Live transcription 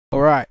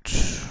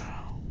Alright.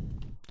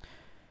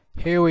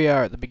 Here we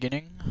are at the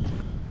beginning.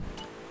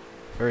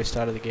 Very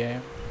start of the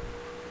game.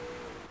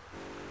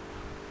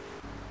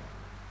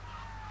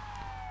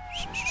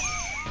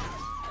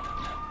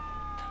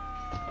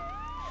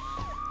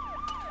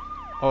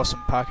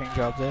 Awesome parking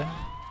job there.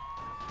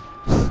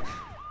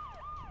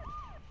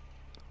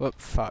 Whoop,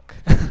 fuck.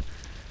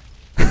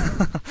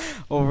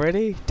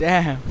 Already?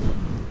 Damn.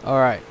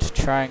 Alright,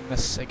 trying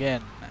this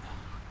again.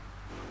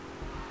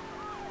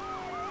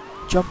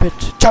 Jump it!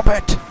 Jump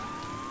it!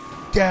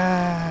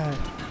 Yeah!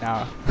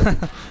 No.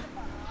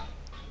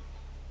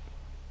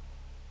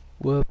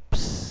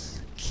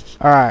 Whoops.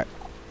 Alright.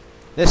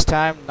 This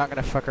time, not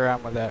gonna fuck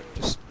around with that.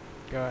 Just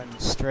going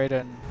straight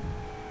in.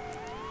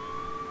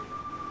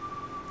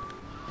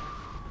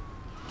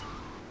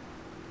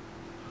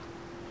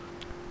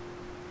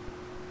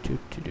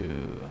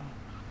 Doo-doo-doo.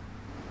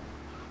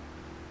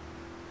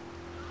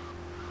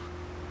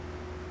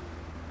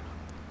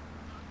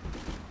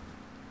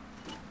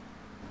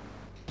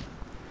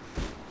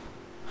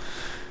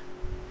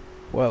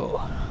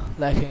 Well,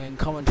 lacking in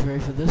commentary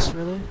for this,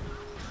 really.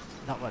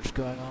 Not much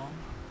going on,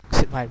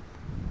 except my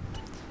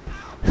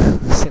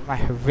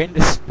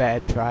horrendous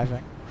bad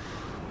driving.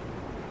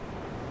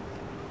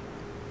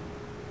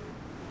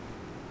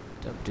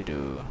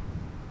 Dum-de-doo.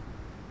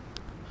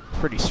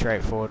 Pretty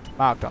straightforward,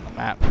 marked on the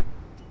map.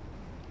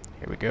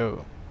 Here we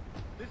go.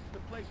 This is the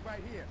place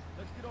right here.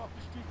 Let's get off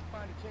the street and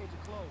find a change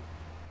of clothes.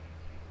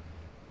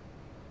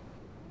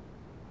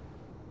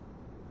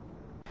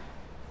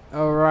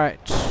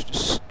 Alright,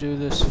 just do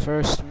this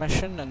first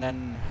mission and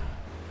then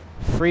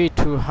free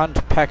to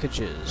hunt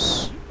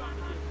packages.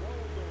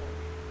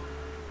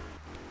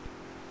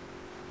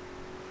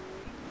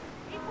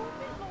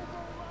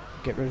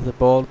 Get rid of the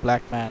bald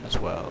black man as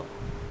well.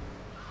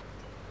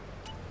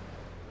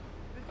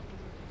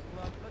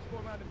 Let's go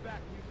around the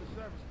back and use the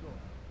service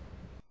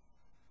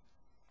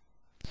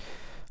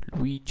door.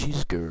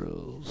 Luigi's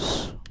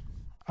girls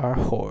are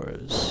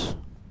whores.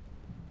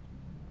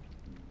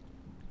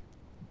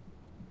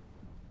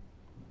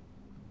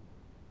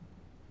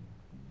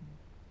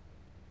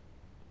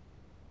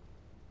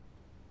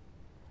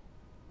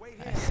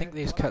 I think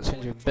these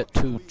cutscenes are a bit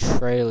too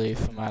traily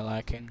for my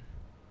liking.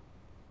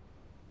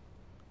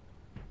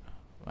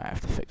 I have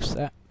to fix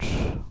that.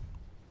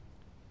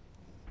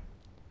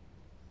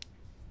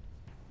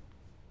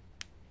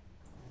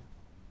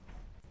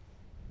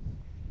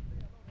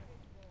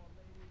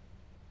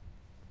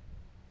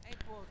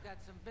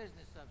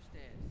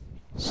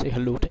 Say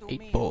hello to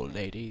 8-Ball,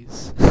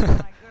 ladies. My girls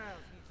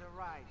needs a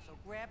ride, so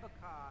grab a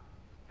car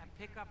and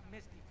pick up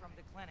Misty from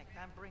the clinic,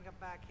 then bring her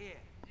back here.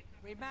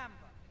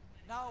 Remember,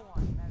 no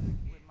one messes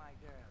with my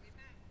girls.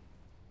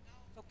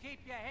 So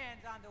keep your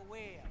hands on the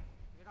wheel.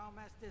 You don't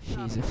mess this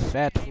up. She's a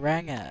fat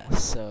ranger,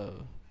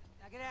 so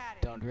Now get out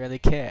of here. don't really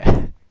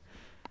care.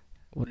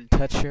 Wouldn't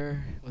touch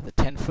her with a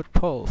 10-foot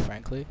pole,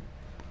 frankly.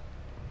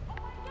 Oh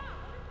my God,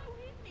 what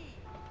did you hit me?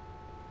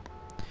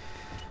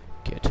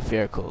 Get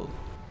vehicle.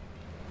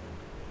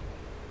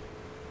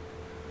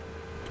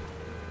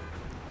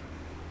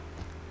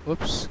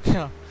 Whoops.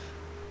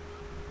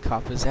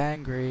 Cop is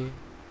angry.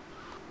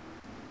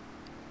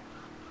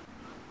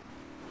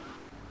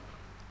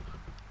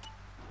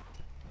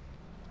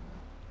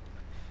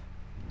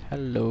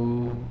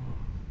 Hello.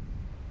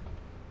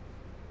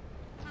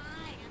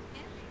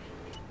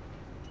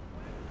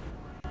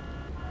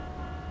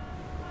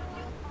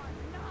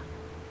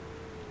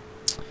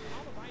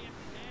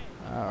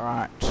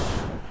 Alright.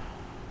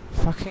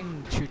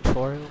 Fucking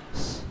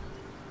tutorials.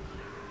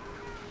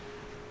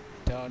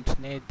 Don't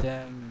need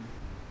them.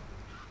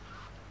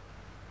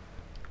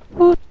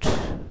 What?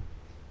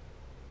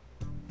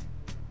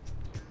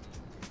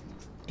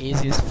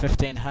 Easiest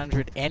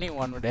 1500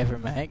 anyone would ever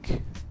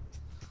make.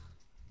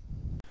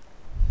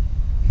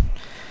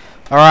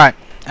 Alright,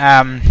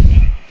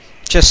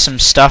 just some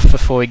stuff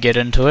before we get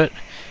into it.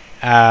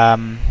 I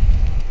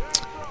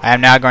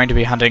am now going to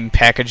be hunting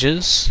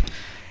packages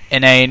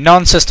in a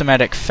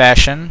non-systematic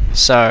fashion,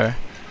 so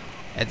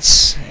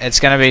it's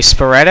going to be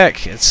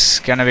sporadic, it's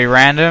going to be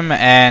random,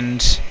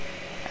 and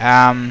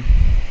I'm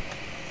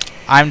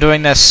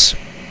doing this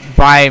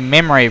by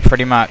memory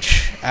pretty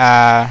much.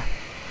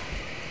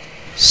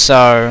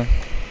 So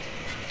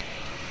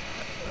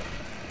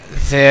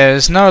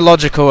there's no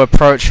logical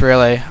approach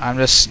really. I'm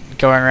just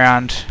going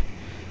around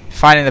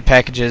finding the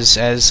packages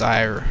as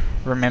I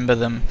remember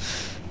them.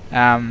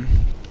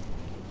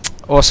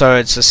 Also,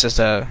 it's just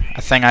a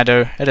thing I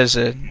do. It is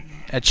a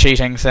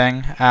cheating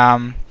thing.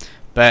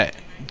 But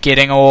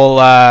getting all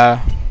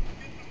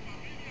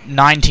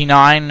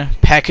 99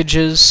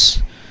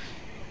 packages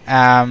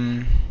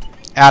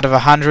out of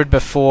 100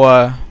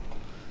 before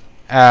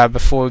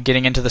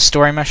getting into the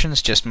story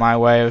missions, just my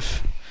way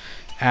of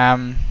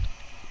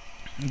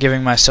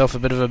giving myself a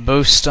bit of a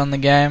boost on the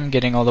game,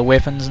 getting all the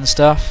weapons and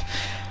stuff.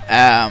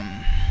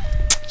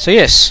 So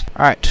yes,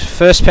 alright,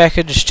 first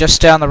package just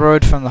down the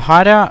road from the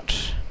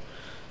hideout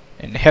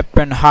in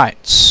Hepburn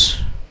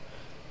Heights,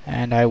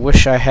 and I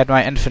wish I had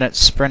my infinite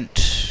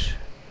sprint.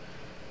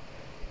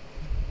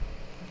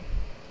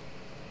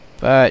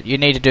 but you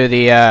need to do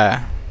the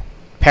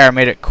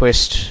paramedic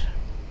quest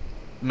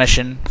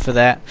mission for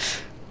that.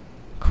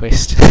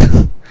 Quest.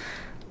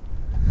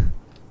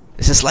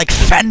 This is like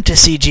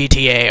fantasy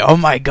GTA, oh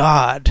my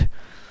god.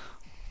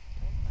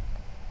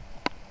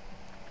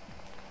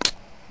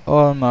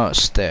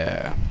 Almost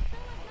there.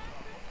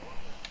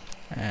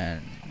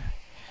 And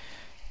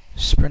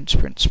sprint,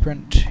 sprint,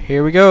 sprint.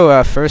 Here we go,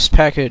 our first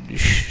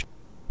package.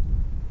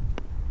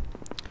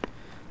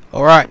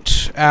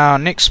 Alright, our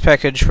next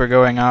package we're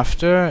going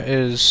after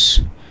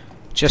is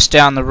just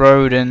down the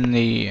road in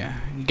the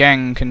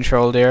gang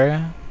controlled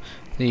area.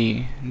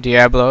 The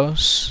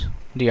Diablos,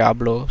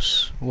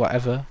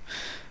 whatever.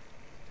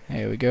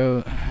 There we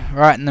go,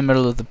 right in the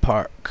middle of the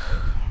park.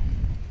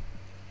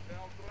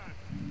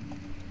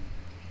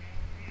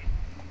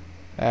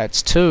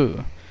 That's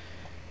 2.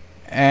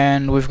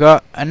 And we've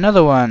got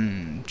another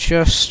one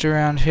just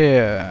around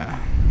here.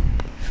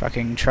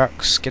 Fucking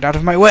trucks, get out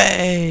of my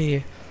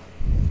way!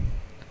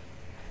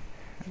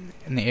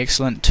 And the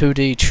excellent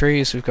 2D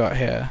trees we've got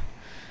here.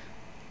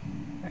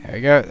 There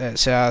we go,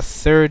 that's our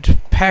third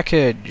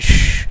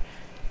package.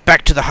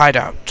 Back to the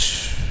hideout.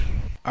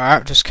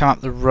 Alright, just come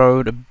up the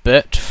road a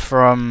bit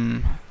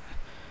from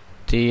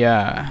the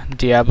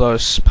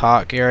Diablos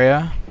Park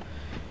area.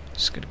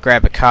 Just gonna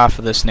grab a car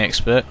for this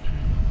next bit,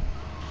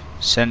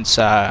 since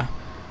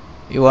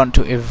you want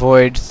to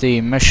avoid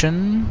the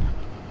mission,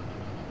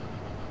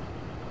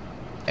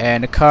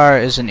 and a car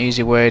is an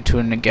easy way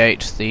to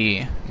negate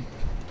the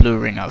blue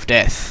ring of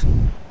death.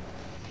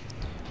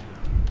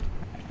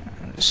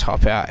 Just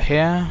hop out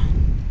here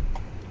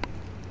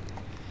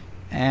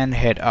and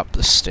head up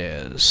the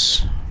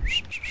stairs.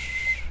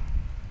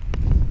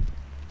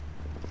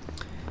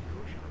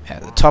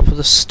 At the top of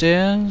the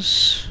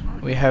stairs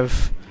we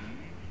have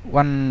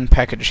one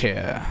package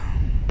here,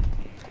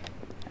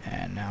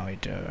 and now we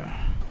do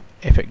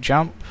epic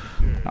jump,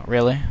 not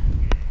really,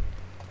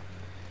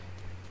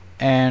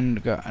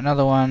 and got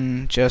another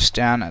one just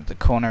down at the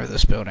corner of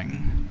this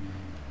building,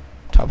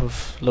 top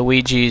of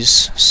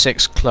Luigi's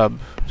Sex Club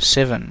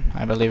 7,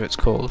 I believe it's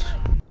called.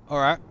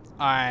 Alright,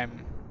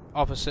 I'm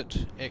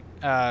opposite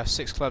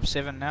Sex Club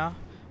 7 now,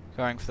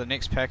 going for the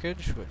next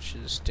package, which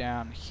is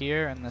down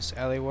here in this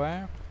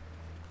alleyway.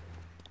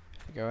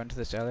 Go into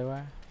this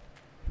alleyway,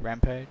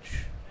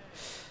 rampage,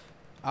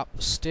 up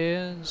the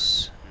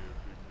stairs,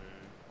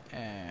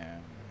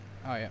 and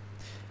oh yeah,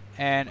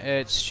 and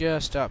it's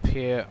just up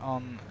here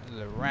on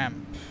the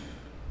ramp.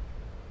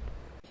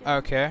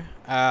 Okay,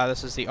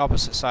 this is the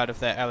opposite side of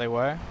that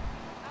alleyway.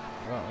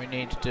 What we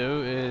need to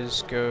do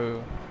is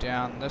go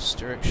down this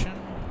direction,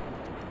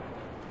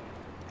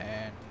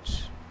 and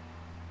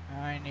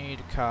I need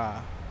a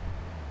car.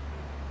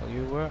 Will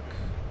you work?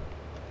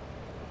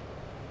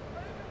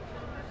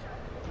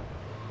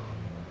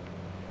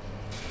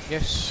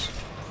 Yes.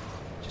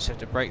 Just have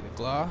to break the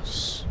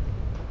glass.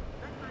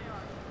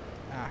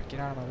 Ah,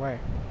 get out of my way.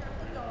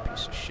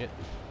 Piece of shit.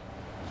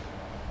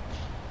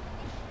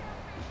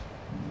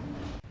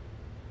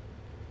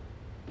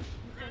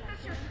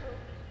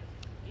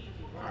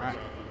 Alright.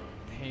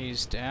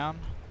 He's down.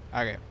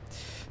 Okay.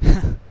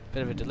 Bit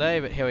of a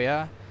delay, but here we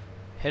are.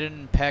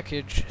 Hidden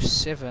package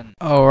 7.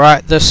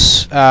 Alright,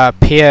 this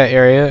pier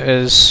area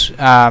is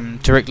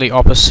directly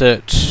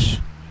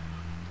opposite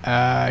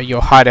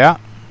your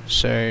hideout.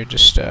 So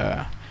just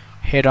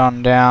head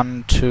on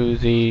down to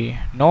the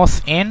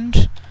north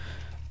end,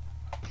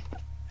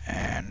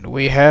 and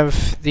we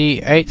have the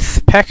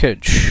 8th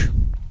package.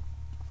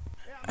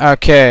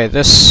 Okay,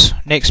 this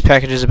next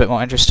package is a bit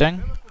more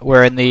interesting.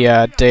 We're in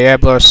the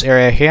Diablos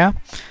area here.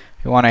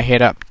 We want to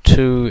head up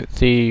to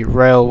the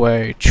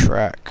railway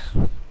track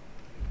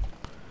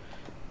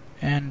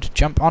and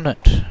jump on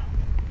it.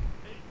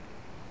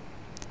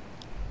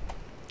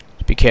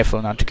 Be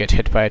careful not to get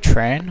hit by a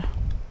train.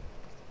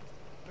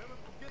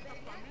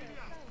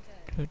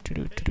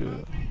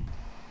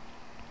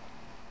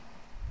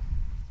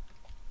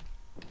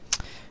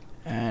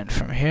 And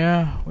from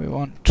here we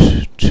want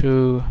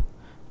to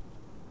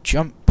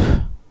jump.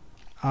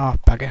 Oh,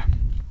 bugger.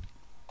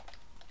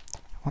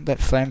 I want that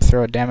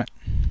flamethrower, damn it.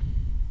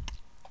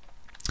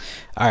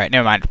 Alright,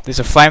 never mind. There's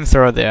a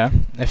flamethrower there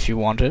if you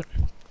want it.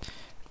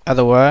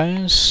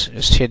 Otherwise,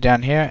 just head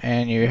down here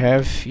and you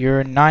have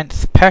your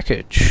 9th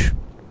package.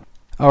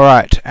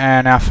 Alright,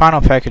 and our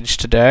final package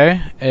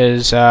today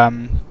is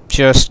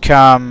just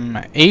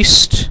come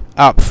east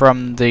up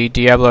from the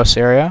Diablos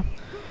area,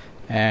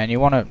 and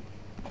you want to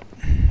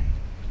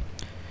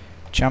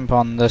jump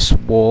on this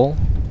wall.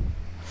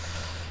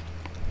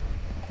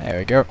 There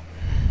we go.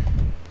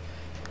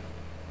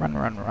 Run,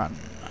 run, run.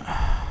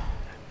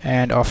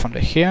 And off onto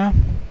here.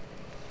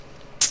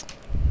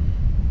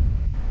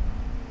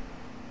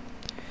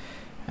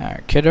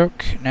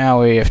 Okey-doke.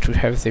 Now we have to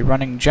have the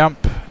running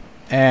jump,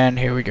 and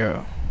here we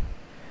go.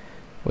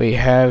 We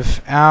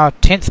have our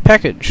 10th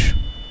package.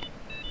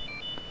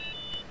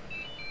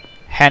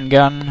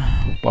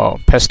 Handgun, well,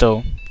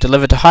 pistol,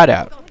 delivered to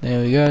hideout.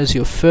 There we go, is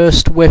your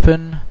first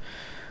weapon.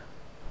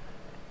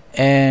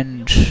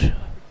 And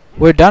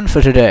we're done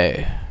for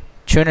today.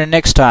 Tune in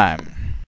next time.